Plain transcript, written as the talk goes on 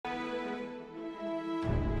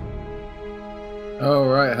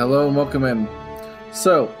Alright, hello and welcome in.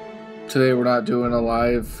 So, today we're not doing a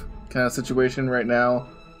live kind of situation right now.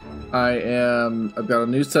 I've got a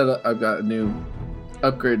new setup, I've got a new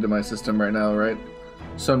upgrade to my system right now, right?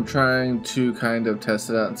 So I'm trying to kind of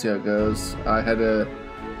test it out and see how it goes.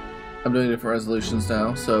 I'm doing different resolutions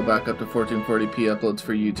now, so back up to 1440p uploads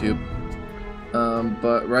for YouTube.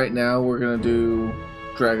 But right now we're going to do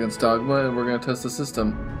Dragon's Dogma and we're going to test the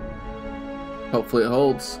system. Hopefully it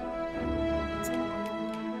holds.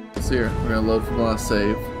 So here, we're going to load from the last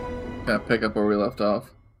save. Kind of pick up where we left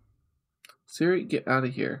off. Siri, get out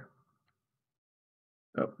of here.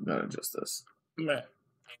 Oh, gotta adjust this. Meh.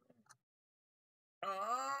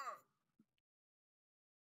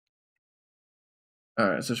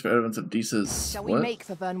 Alright, search for evidence of Deesa's... Shall we make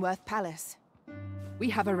for Vernworth Palace?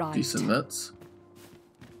 We have arrived. Decent nuts.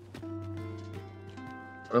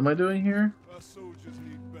 What am I doing here?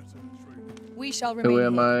 We shall remain. Who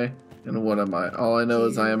am I and what am I? All I know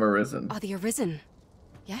is I am Arisen. Are the Arisen?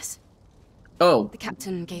 Yes? Oh! The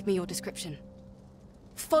captain gave me your description.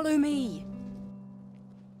 Follow me!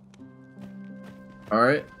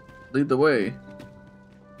 Alright, lead the way.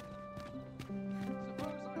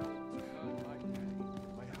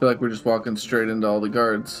 I feel like we're just walking straight into all the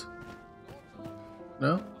guards.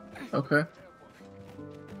 No? Okay.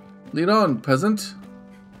 Lead on, peasant.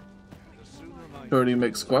 Shorty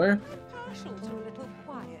McSquire. Partial to a little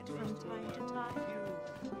quiet from time to time.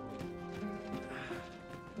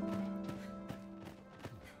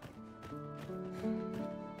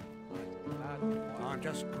 I'm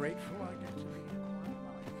just grateful I get to be.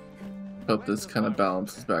 Hope this kind of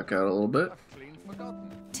balances back out a little bit.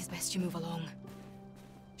 Tis best you move along.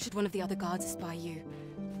 Should one of the other guards espy you,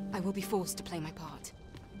 I will be forced to play my part.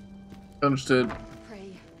 Understood.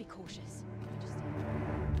 Pray, be cautious.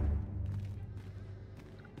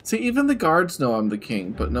 See, even the guards know I'm the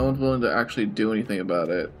king, but no one's willing to actually do anything about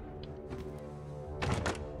it.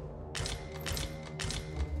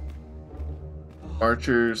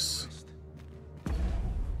 Archers.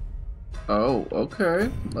 Oh, okay.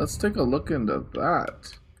 Let's take a look into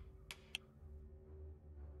that.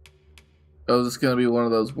 Oh, is this gonna be one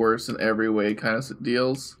of those worse in every way kind of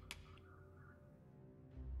deals?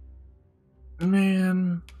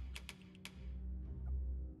 Man.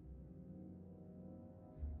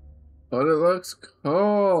 But it looks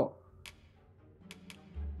cool.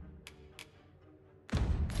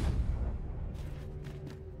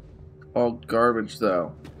 All garbage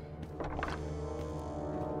though.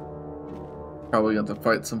 Probably going to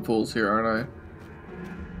fight some fools here, aren't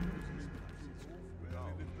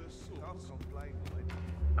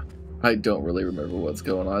I? I don't really remember what's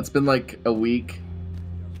going on. It's been like a week.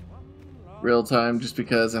 Real time, just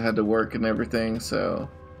because I had to work and everything, so.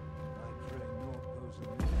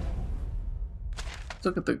 Let's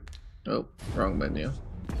look at the... Oh, wrong menu.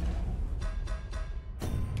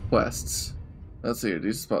 Quests. Let's see here.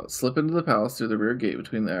 These spots. Slip into the palace through the rear gate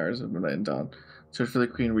between the hours of midnight and dawn. Search for the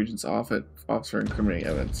Queen Regent's officer incriminating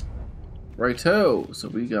evidence. Righto! So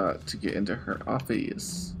we got to get into her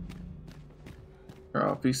office. Her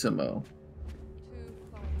officemo.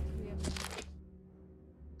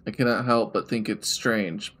 I cannot help but think it's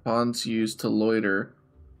strange. Pawns used to loiter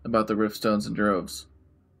about the riftstones in droves.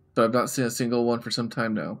 But I've not seen a single one for some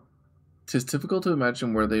time now. 'Tis difficult to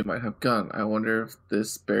imagine where they might have gone. I wonder if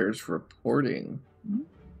this bears reporting.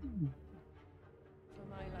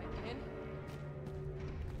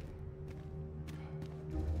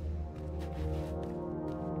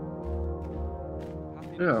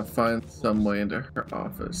 Yeah, find some way into her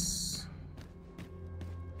office.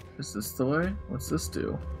 Is this the way? What's this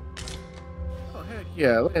do? Oh heck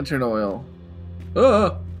yeah, lantern oil.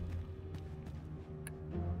 Ah!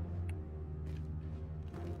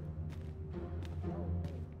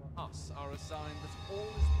 Us are a sign that all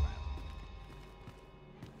is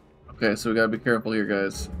well. Okay, so we gotta be careful here,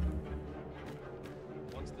 guys.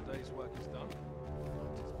 Once the day's work is done.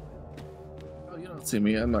 Oh, you don't see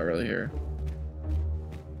me. I'm not really here.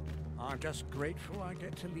 I'm just grateful I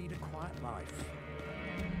get to lead a quiet life.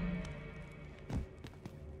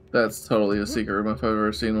 That's totally a secret room if I've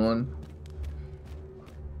ever seen one.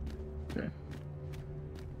 Okay.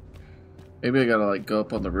 Maybe I gotta like go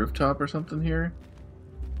up on the rooftop or something here.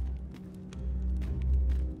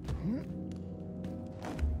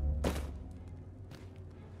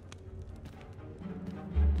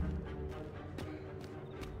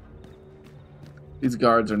 These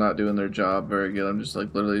guards are not doing their job very good. I'm just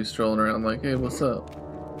like literally strolling around like, hey, what's up?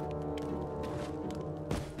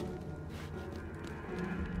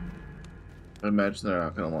 I imagine they're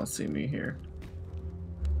not gonna want to see me here.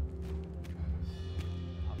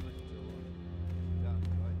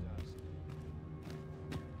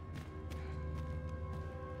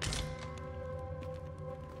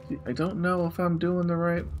 I don't know if I'm doing the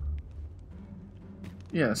right...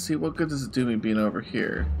 Yeah, see, what good does it do me being over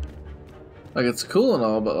here? Like, it's cool and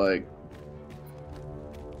all, but like...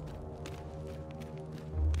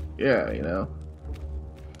 Yeah, you know.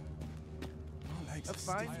 A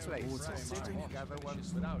fine place to sit and gather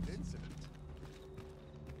one's without incident.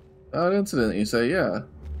 Without incident, you say, yeah.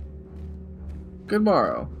 Good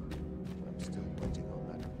morrow. I'm still waiting on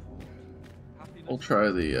that report. We'll try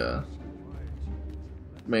the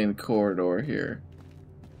main corridor here.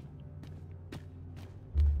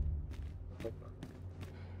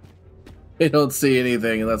 I don't see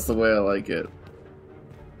anything, and that's the way I like it.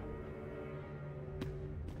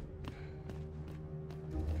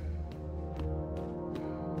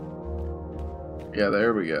 Yeah,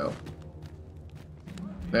 there we go.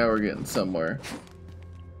 Now we're getting somewhere.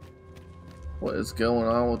 What is going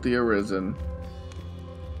on with the Arisen?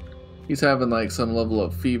 He's having like some level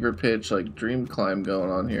of fever pitch, like dream climb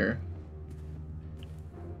going on here.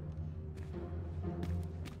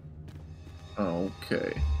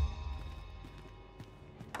 Okay.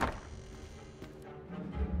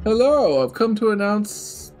 Hello, I've come to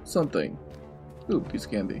announce something. Ooh, piece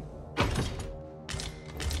of candy.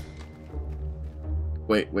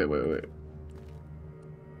 Wait.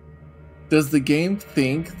 Does the game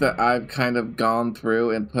think that I've kind of gone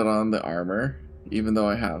through and put on the armor, even though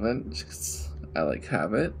I haven't? Just, I like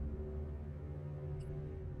have it.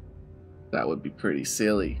 That would be pretty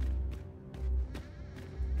silly.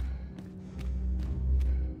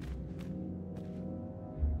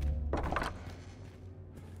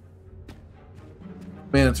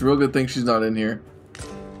 Man, it's a real good thing she's not in here.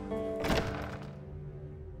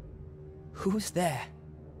 Who's there?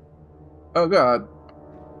 Oh God.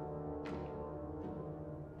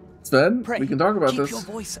 Sven, Pray, we can talk about keep this. your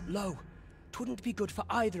voice low. 'Twouldn't be good for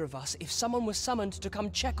either of us if someone was summoned to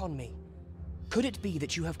come check on me. Could it be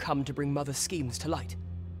that you have come to bring Mother's schemes to light?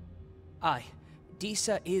 Aye,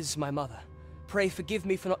 Disa is my mother. Pray forgive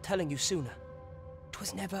me for not telling you sooner.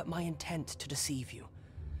 'Twas never my intent to deceive you.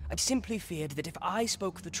 I'd simply feared that if I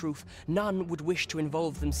spoke the truth, none would wish to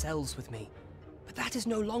involve themselves with me. But that is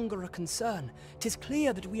no longer a concern. 'Tis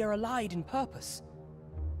clear that we are allied in purpose.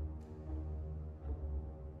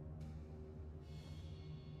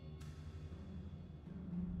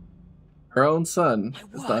 Her own son My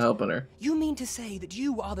is word. not helping her. You mean to say that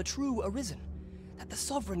you are the true Arisen? That the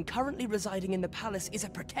Sovereign currently residing in the palace is a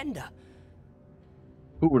pretender?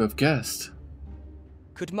 Who would have guessed?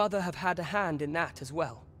 Could Mother have had a hand in that as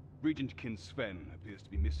well? Regent Kin Sven appears to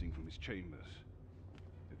be missing from his chambers.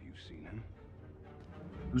 Have you seen him?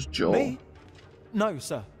 Who's Joel? Me? No,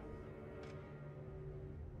 sir.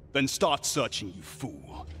 Then start searching, you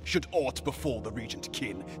fool. Should aught befall the Regent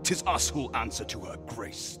Kin, 'tis us who'll answer to her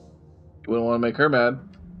grace. You wouldn't want to make her mad.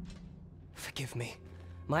 Forgive me.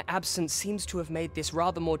 My absence seems to have made this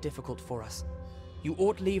rather more difficult for us. You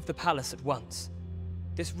ought leave the palace at once.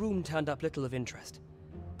 This room turned up little of interest,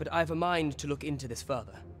 but I've a mind to look into this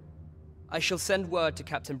further. I shall send word to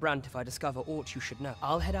Captain Brandt if I discover aught you should know.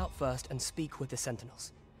 I'll head out first and speak with the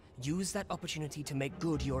Sentinels. Use that opportunity to make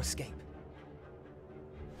good your escape.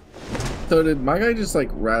 So did my guy just like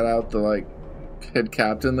rat out the like head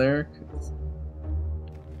captain there?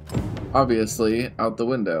 Obviously out the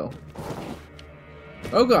window.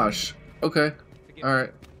 Oh gosh. Okay. All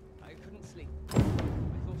right. I couldn't sleep. I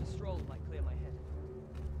thought a stroll might clear my head.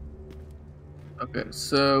 Okay,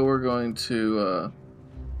 so we're going to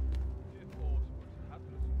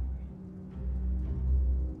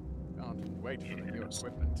Can't wait for the new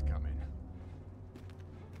equipment to come in.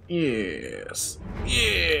 yes.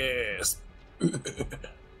 Yes.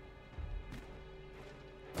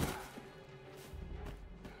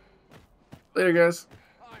 Later, guys.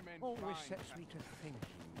 Always sets me to thinking,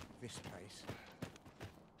 this place.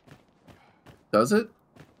 Does it?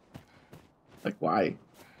 Like, why?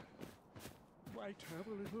 Might have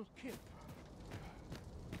a little kip.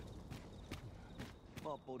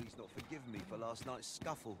 My body's not forgiven me for last night's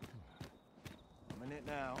scuffle. I'm in it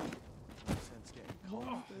now. Sense getting cold.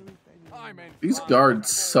 These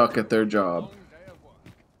guards suck at their job.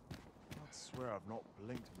 I swear I've not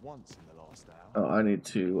blinked once in the last hour. Oh, I need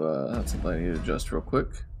to, that's something I need to adjust real quick.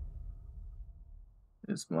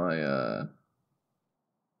 Is my, there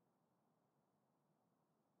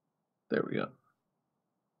we go.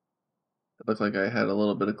 It looked like I had a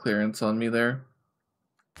little bit of clearance on me there.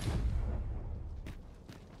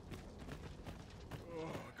 Oh,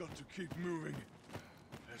 got to keep moving.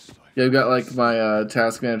 Yeah, I've got like my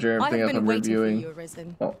task manager and everything I've up. been I'm waiting reviewing. for you,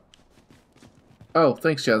 Arisen. Oh,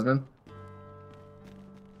 thanks, Jasmine.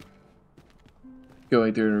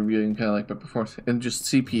 Going through and reviewing kind of like my performance, and just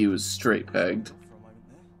CPU is straight pegged.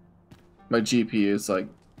 My GP is like,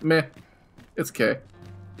 meh. It's okay.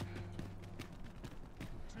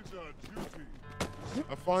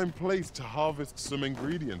 A fine place to harvest some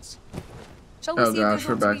ingredients. Shall we Oh see if gosh, there's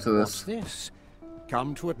we're one to back eat? to What's this. this?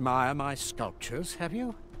 Come to admire my sculptures, have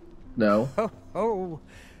you? No. Oh,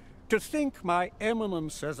 to think my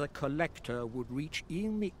eminence as a collector would reach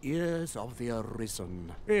in the ears of the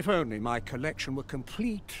Arisen. If only my collection were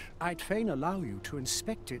complete, I'd fain allow you to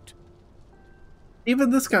inspect it.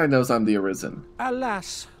 Even this guy knows I'm the Arisen.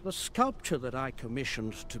 Alas, the sculpture that I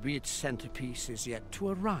commissioned to be its centerpiece is yet to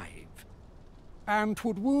arrive. And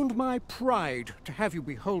 'twould wound my pride to have you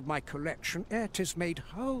behold my collection ere 'tis made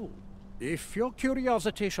whole. If your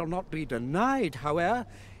curiosity shall not be denied, however,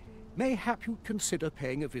 mayhap you'd consider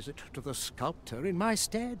paying a visit to the sculptor in my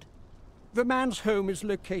stead. The man's home is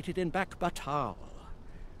located in Backbatal.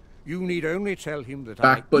 You need only tell him that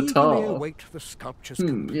I eagerly Backbatal. await the sculpture's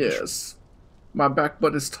completion. Yes. My back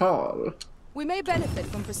butt is tall. We may benefit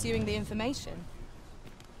from pursuing the information.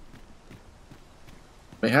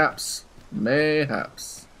 Mayhaps.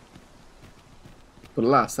 Mayhaps. But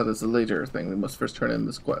alas, that is a later thing. We must first turn in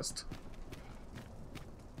this quest.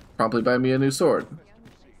 Promptly buy me a new sword.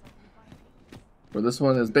 For this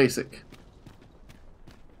one is basic.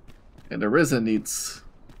 And Arisen needs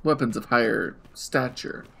weapons of higher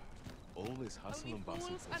stature. All this hustle and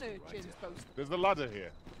bustle. There's a ladder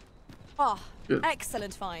here. Ah, Good.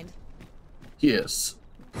 excellent find. Yes.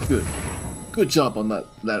 Good. Good job on that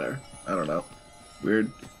ladder. I don't know.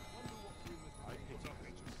 Weird.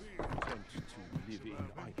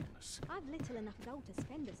 I've little enough gold to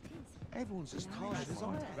spend as tis. Everyone's as tired as I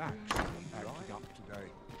am. Acting up today.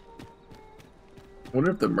 I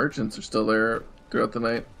wonder if the merchants are still there throughout the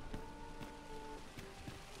night.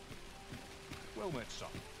 Well met, son.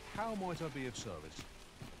 How might I be of service?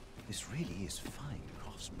 This really is fine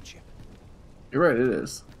craftsmanship. You're right, it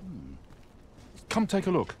is. Come take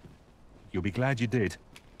a look. You'll be glad you did.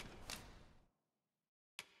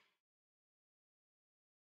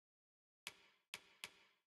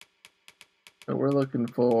 So we're looking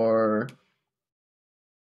for...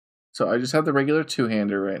 So I just have the regular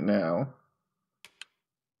two-hander right now.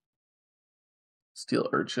 Steel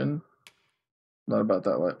urchin. Not about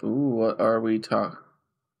that life. Ooh, what are we talking?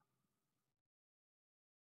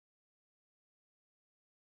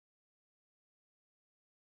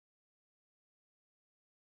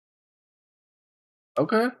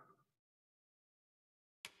 Okay.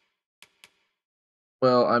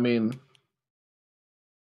 Well, I mean,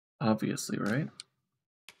 obviously, right?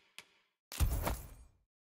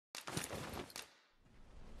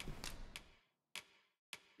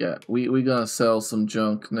 Yeah, we gonna sell some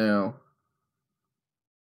junk now.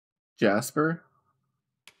 Jasper?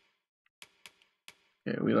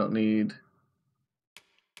 Okay, we don't need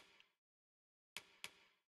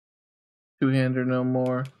two-hander no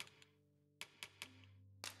more.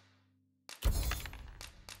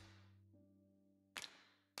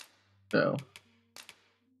 No.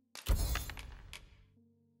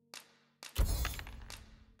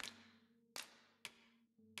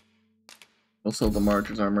 We'll sell the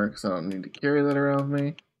Marcher's armor because I don't need to carry that around with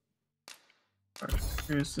me. Marcher's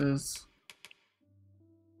pierces.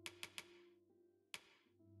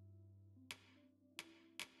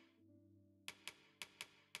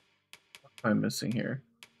 What am I missing here?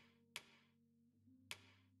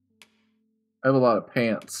 I have a lot of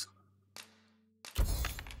pants.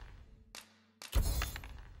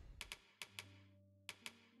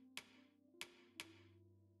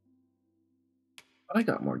 I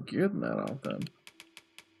got more gear than that off them.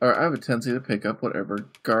 Alright, I have a tendency to pick up whatever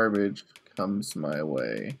garbage comes my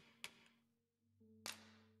way.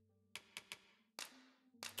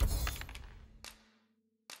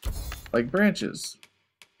 Like branches.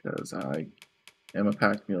 Because I am a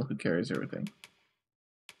pack mule who carries everything.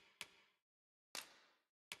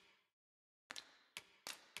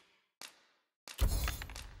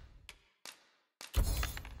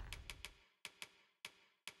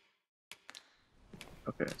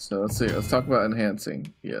 Okay, so let's see. Let's talk about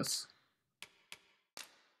enhancing. Yes.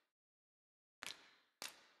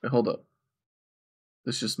 Wait, hold up.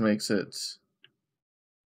 This just makes it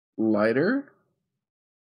lighter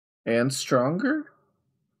and stronger?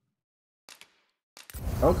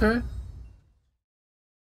 Okay.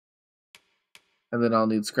 And then I'll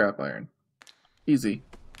need scrap iron. Easy.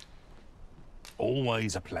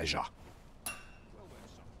 Always a pleasure.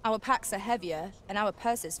 Our packs are heavier, and our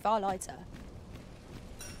purses far lighter.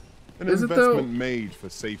 An Is it investment though? made for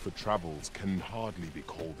safer travels can hardly be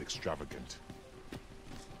called extravagant.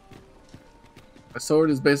 My sword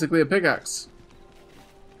is basically a pickaxe.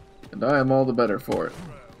 And I am all the better for it.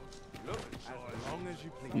 As long as you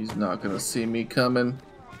please. He's not gonna see me coming.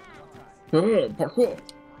 Oh, parkour!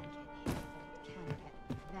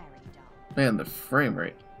 Man, the frame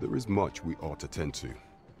rate. There is much we ought to tend to,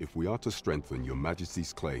 if we are to strengthen your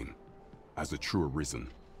Majesty's claim as a true arisen.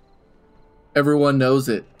 Everyone knows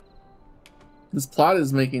it. This plot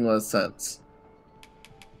is making less sense.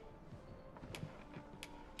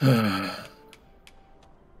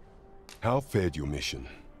 How fared your mission?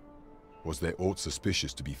 Was there aught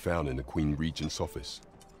suspicious to be found in the Queen Regent's office?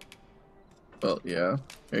 Well, yeah.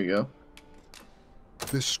 There you go.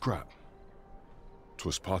 This scrap.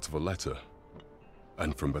 'Twas part of a letter.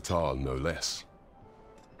 And from Batal, no less.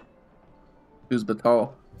 Who's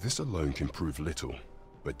Batal? This alone can prove little,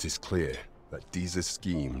 but 'tis clear that Deeza's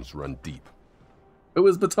schemes run deep. Who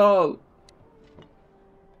is Batal?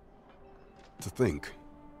 To think,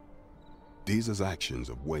 Deeza's actions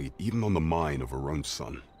have weighed even on the mind of her own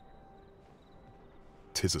son.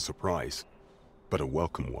 'Tis a surprise, but a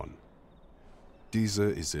welcome one. Deeza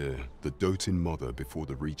is the doting mother before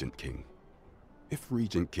the Regent King. If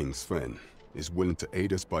Regent King Sven is willing to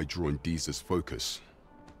aid us by drawing Deeza's focus,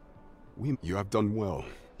 you have done well,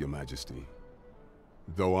 Your Majesty.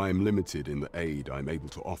 Though I am limited in the aid I am able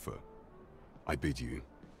to offer, I bid you,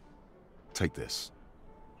 take this.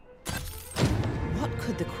 What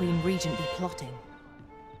could the Queen Regent be plotting?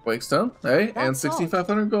 Wakestone, hey, and That's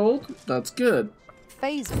 6,500 gold. That's good.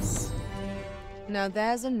 Phases. Now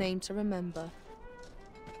there's a name to remember.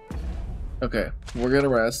 Okay, we're gonna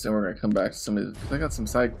rest and we're gonna come back to some of these. I got some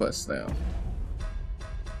side quests now.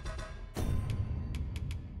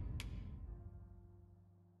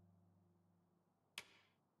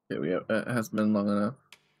 Yeah, we have. It has been long enough.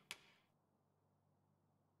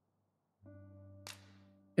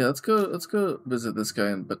 Yeah, let's go. Let's go visit this guy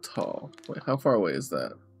in Batal. Wait, how far away is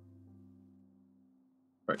that?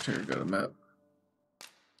 Right trigger, go to map.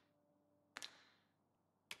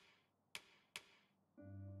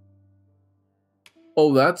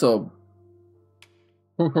 Oh, that's a.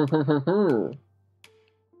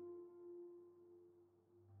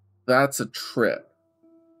 That's a trip.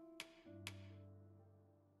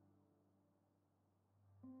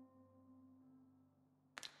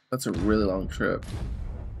 That's a really long trip.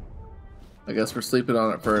 I guess we're sleeping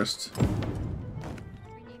on it first.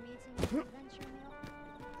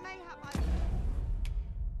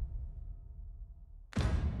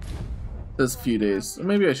 This few days.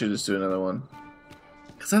 Maybe I should just do another one.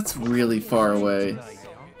 Because that's really far away.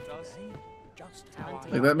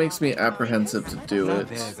 Like, that makes me apprehensive to do it.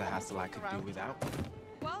 There's a hassle I could do without.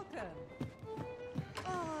 Welcome.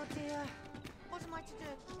 Oh dear. What am I to do?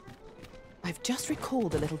 I've just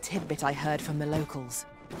recalled a little tidbit I heard from the locals.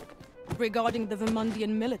 Regarding the Vermundian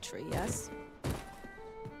military, yes?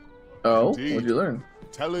 Oh, Indeed. what'd you learn?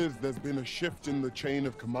 Tell us there's been a shift in the chain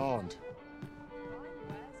of command.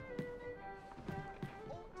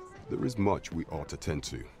 There is much we ought to tend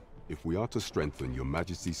to, if we are to strengthen your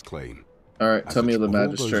Majesty's claim. Alright, tell me of the Of all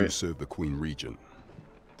those who magistrate. serve the Queen Regent,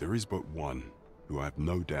 there is but one who I have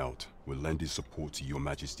no doubt will lend his support to your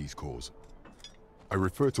Majesty's cause. I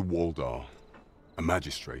refer to Waldar, a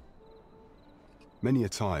magistrate. Many a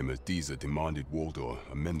time has Deeza demanded Waldar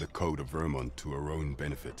amend the code of Vermont to her own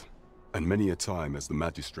benefit, and many a time has the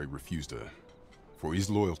magistrate refused her, for he is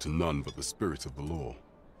loyal to none but the spirit of the law.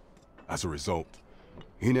 As a result,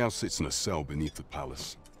 he now sits in a cell beneath the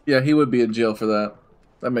palace. Yeah, he would be in jail for that.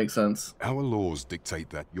 That makes sense. Our laws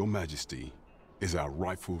dictate that your Majesty is our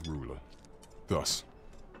rightful ruler. Thus,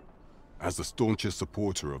 as the staunchest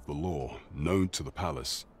supporter of the law known to the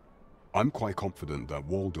palace, I'm quite confident that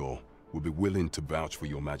Waldor will be willing to vouch for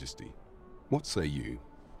your Majesty. What say you?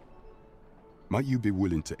 Might you be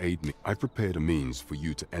willing to aid me? I've prepared a means for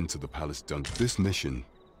you to enter the palace dungeon. This mission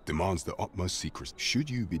demands the utmost secrecy. Should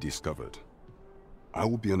you be discovered, I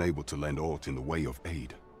will be unable to lend aught in the way of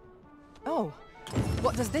aid. Oh,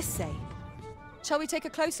 what does this say? Shall we take a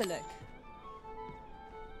closer look?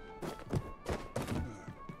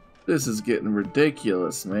 This is getting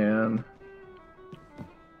ridiculous, man.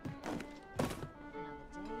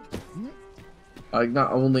 Like,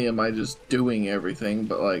 not only am I just doing everything,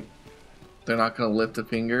 but like, they're not gonna lift a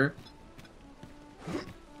finger.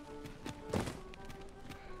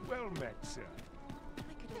 Well met, sir.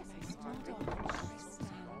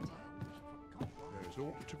 There's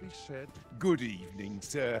aught to be said. Good evening,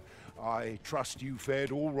 sir. I trust you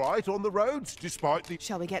fared all right on the roads, despite the...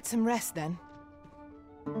 Shall we get some rest then?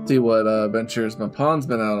 See what adventures my pawn's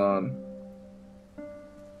been out on.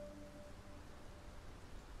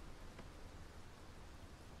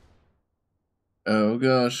 Oh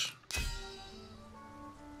gosh.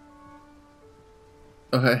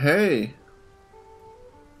 Okay, hey.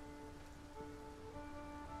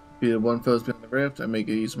 Defeated one foes beyond the rift. I make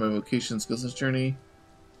a use of my vocation skills this journey.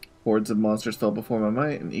 Hordes of monsters fell before my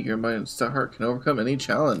might. An eager mind and stout heart can overcome any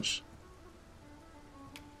challenge.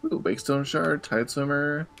 Ooh, Wakestone Shard, Tide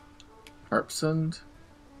Swimmer, Harpsund.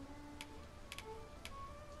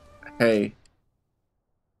 Hey.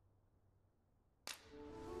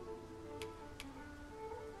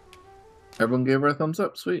 Everyone gave her a thumbs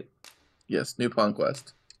up. Sweet. Yes, new pawn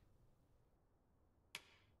quest.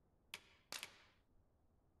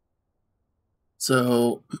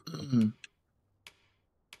 So,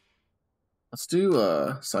 let's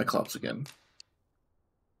do Cyclops again.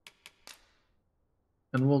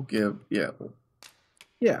 And we'll give, yeah,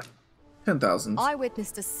 10,000. I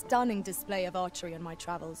witnessed a stunning display of archery on my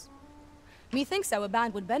travels. Methinks our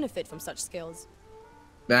band would benefit from such skills.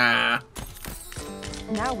 Nah.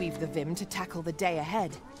 Now we've the vim to tackle the day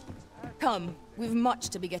ahead. Come, we've much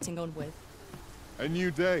to be getting on with. A new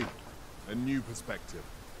day, a new perspective.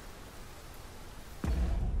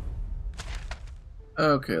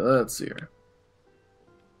 Okay, let's see here.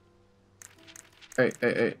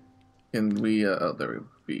 Hey. Can we, oh, there we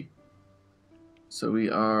be. So we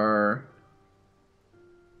are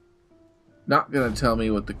not gonna tell me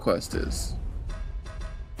what the quest is.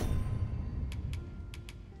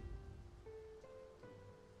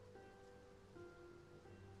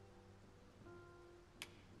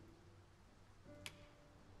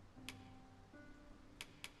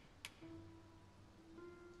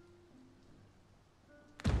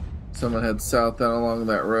 Someone head south down along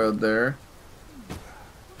that road there.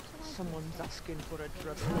 Someone's asking for a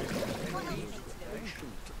drug.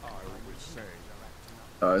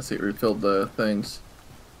 Oh, I see it refilled the things.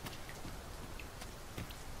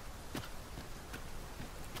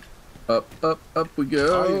 Up we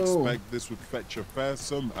go. I expect this would fetch a fair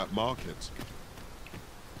sum at market.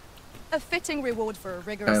 A fitting reward for a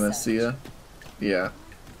rigorous Panacea. Yeah.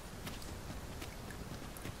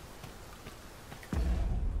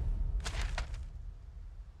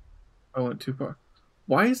 I went too far.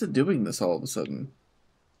 Why is it doing this all of a sudden?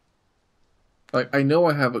 Like, I know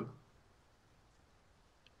I have a...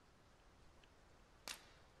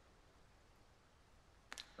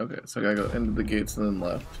 Okay, so I gotta go into the gates and then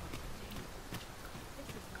left.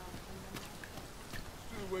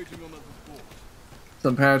 Still waiting on that report.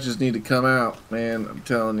 Some patches need to come out, man, I'm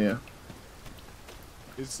telling you.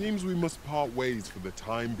 It seems we must part ways for the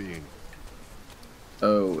time being.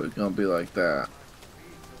 Oh, it's gonna be like that.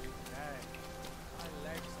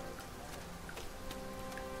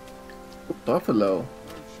 Buffalo.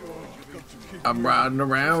 I'm riding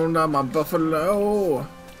around on my buffalo.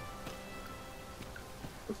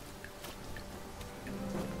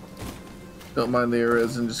 Don't mind the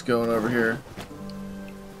arisen, just going over here.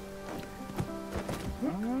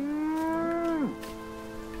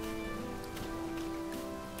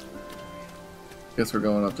 Guess we're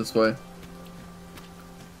going up this way.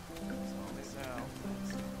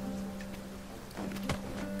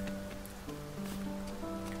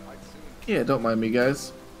 Yeah, don't mind me,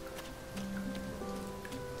 guys.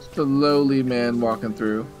 Just a lowly man walking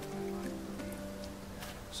through.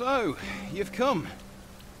 So, you've come.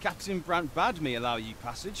 Captain Brandt bade me allow you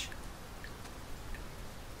passage.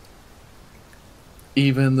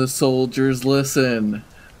 Even the soldiers listen.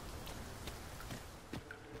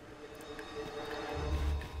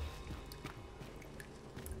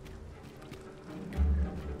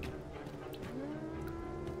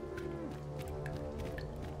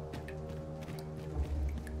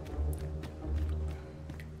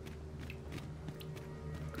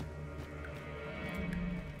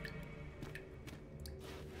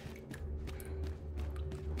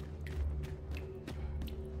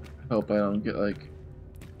 Hope I don't get like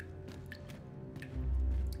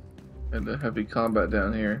into heavy combat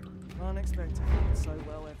down here. Can't expect to feel so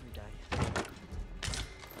well every day.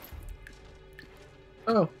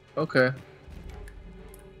 Oh, okay.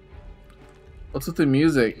 What's with the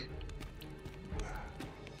music?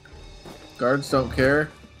 Guards don't care.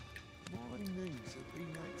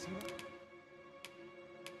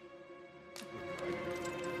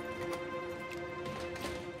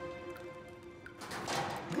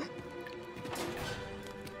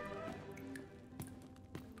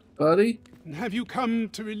 Buddy? Have you come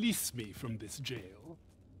to release me from this jail?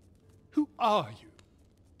 Who are you?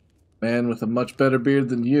 Man with a much better beard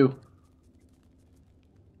than you.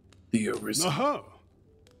 The Arisen. Aha!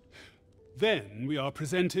 Then we are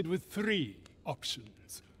presented with three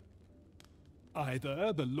options.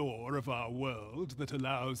 Either the law of our world that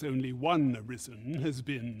allows only one Arisen has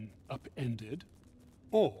been upended,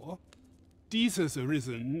 or Deeza's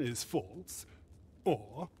Arisen is false,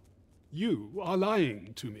 or you are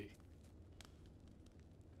lying to me.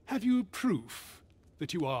 Have you proof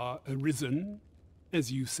that you are arisen,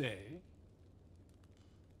 as you say?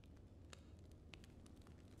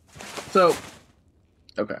 So,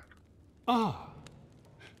 okay. Ah,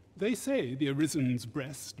 they say the Arisen's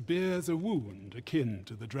breast bears a wound akin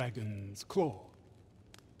to the dragon's claw.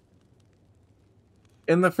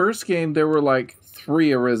 In the first game, there were like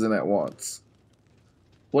 3 Arisen at once.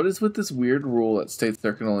 What is with this weird rule that states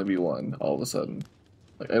there can only be one all of a sudden?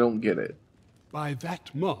 Like, I don't get it. By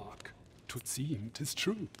that mark, 'twould seem 'tis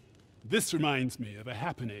true. This reminds me of a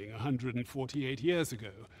happening 148 years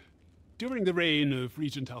ago. During the reign of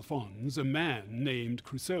Regent Alphonse, a man named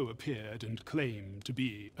Crusoe appeared and claimed to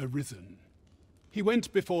be Arisen. He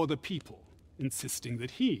went before the people, insisting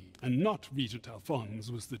that he, and not Regent Alphonse,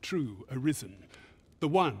 was the true Arisen, the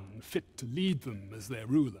one fit to lead them as their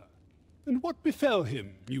ruler. And what befell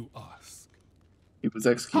him, you ask? He was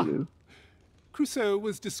executed. Crusoe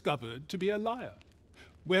was discovered to be a liar,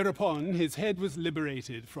 whereupon his head was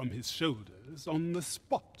liberated from his shoulders on the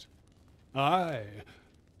spot. Aye,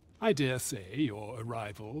 I dare say your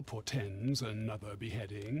arrival portends another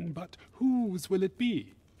beheading, but whose will it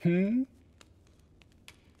be,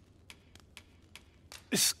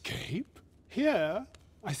 Escape? Here,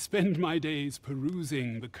 I spend my days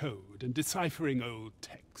perusing the code and deciphering old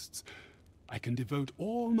texts. I can devote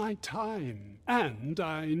all my time, and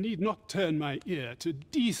I need not turn my ear to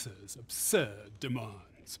Disa's absurd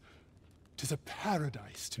demands. 'Tis a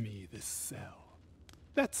paradise to me, this cell.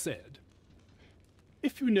 That said,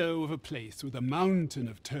 if you know of a place with a mountain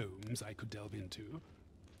of tomes I could delve into,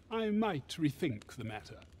 I might rethink the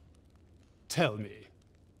matter. Tell me,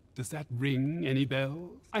 does that ring any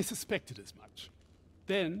bells? I suspected as much.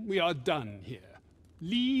 Then we are done here.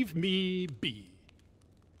 Leave me be.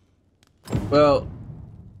 Well,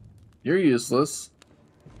 you're useless.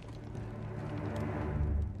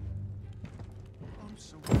 I'm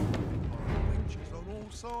surrounded by adventures on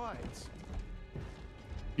all sides.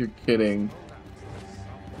 You're kidding.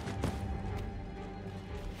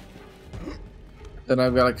 Then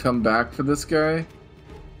I've got to come back for this guy?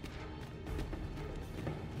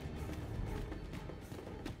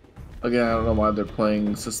 Again, I don't know why they're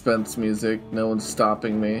playing suspense music. No one's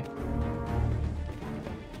stopping me.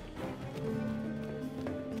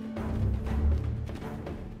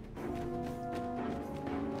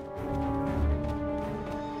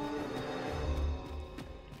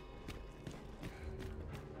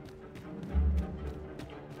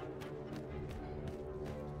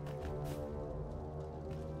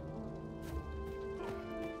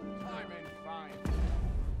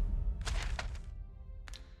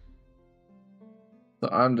 So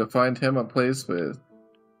I'm to find him a place with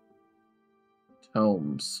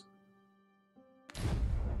tomes.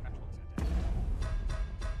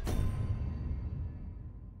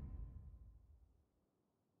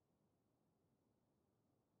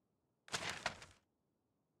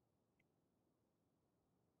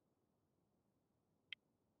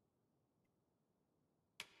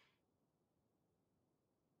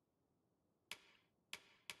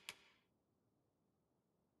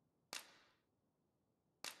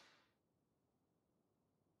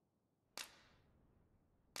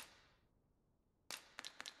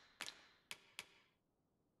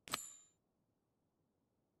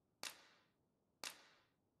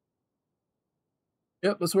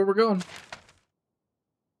 Yep, that's where we're going.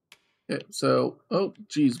 Okay, so, oh,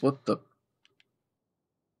 geez, what the?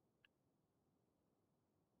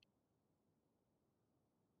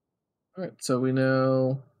 Alright, so we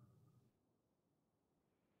know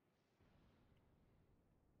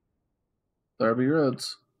Darby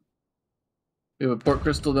Roads. We have a port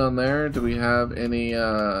crystal down there. Do we have any,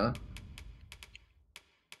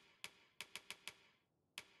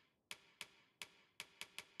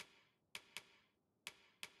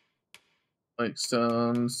 like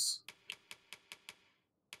stones?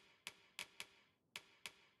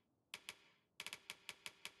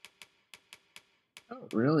 I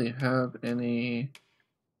don't really have any.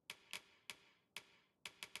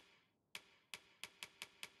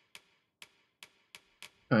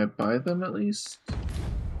 Can I buy them at least? I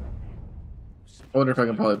wonder if I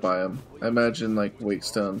can probably buy them. I imagine like wake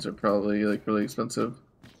stones are probably like really expensive.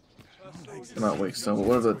 Not wake stone, but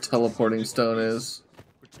whatever the teleporting stone is.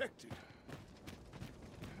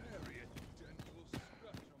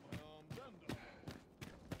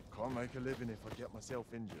 Can't make a living if I get myself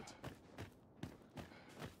injured.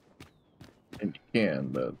 And you can,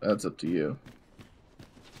 but that's up to you.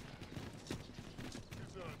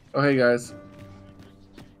 Oh, hey guys.